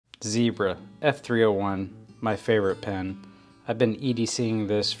Zebra F301, my favorite pen. I've been EDCing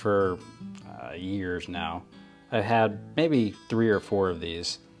this for years now. I've had maybe 3 or 4 of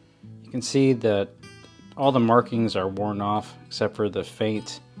these. You can see that all the markings are worn off except for the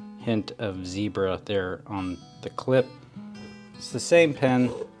faint hint of zebra there on the clip. It's the same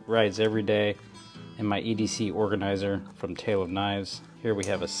pen, rides every day, in my EDC organizer from Tale of Knives. Here we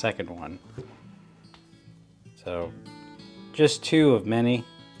have a second one. So just 2 of many.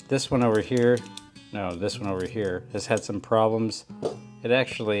 This one over here has had some problems. It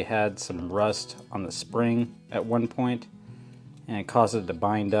actually had some rust on the spring at one point and it caused it to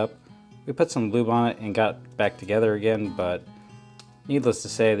bind up. We put some lube on it and got back together again, but needless to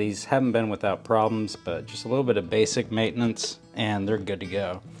say, these haven't been without problems, but just a little bit of basic maintenance and they're good to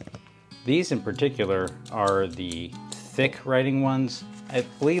go. These in particular are the thick writing ones. I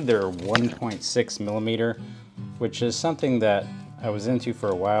believe they're 1.6 millimeter, which is something that I was into for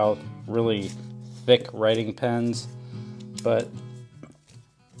a while, really thick writing pens. But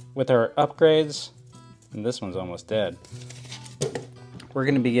with our upgrades, and this one's almost dead, we're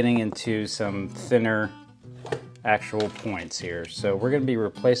going to be getting into some thinner actual points here. So we're going to be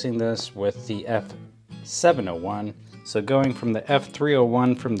replacing this with the F701. So going from the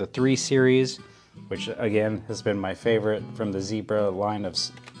F301 from the 3 series, which again has been my favorite from the Zebra line of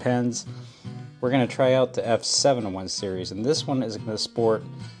pens, we're going to try out the F701 series, and this one is going to sport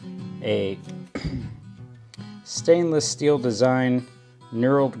a stainless steel design,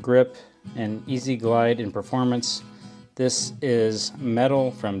 knurled grip, and easy glide in performance. This is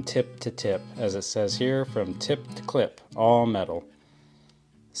metal from tip to tip, as it says here, from tip to clip, all metal.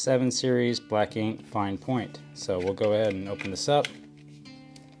 7 series, black ink, fine point. So we'll go ahead and open this up.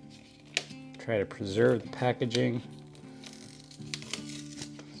 Try to preserve the packaging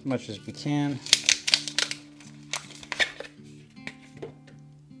as much as we can.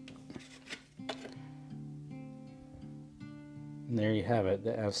 And there you have it,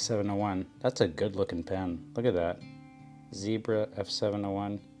 the F701. That's a good looking pen. Look at that. Zebra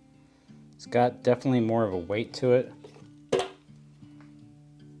F701. It's got definitely more of a weight to it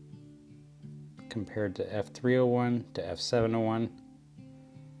compared to F301 to F701.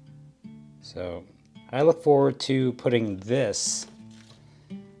 So I look forward to putting this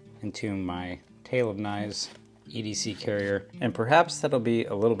into my Tale of Knives EDC carrier, and perhaps that'll be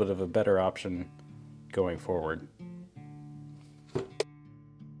a little bit of a better option going forward.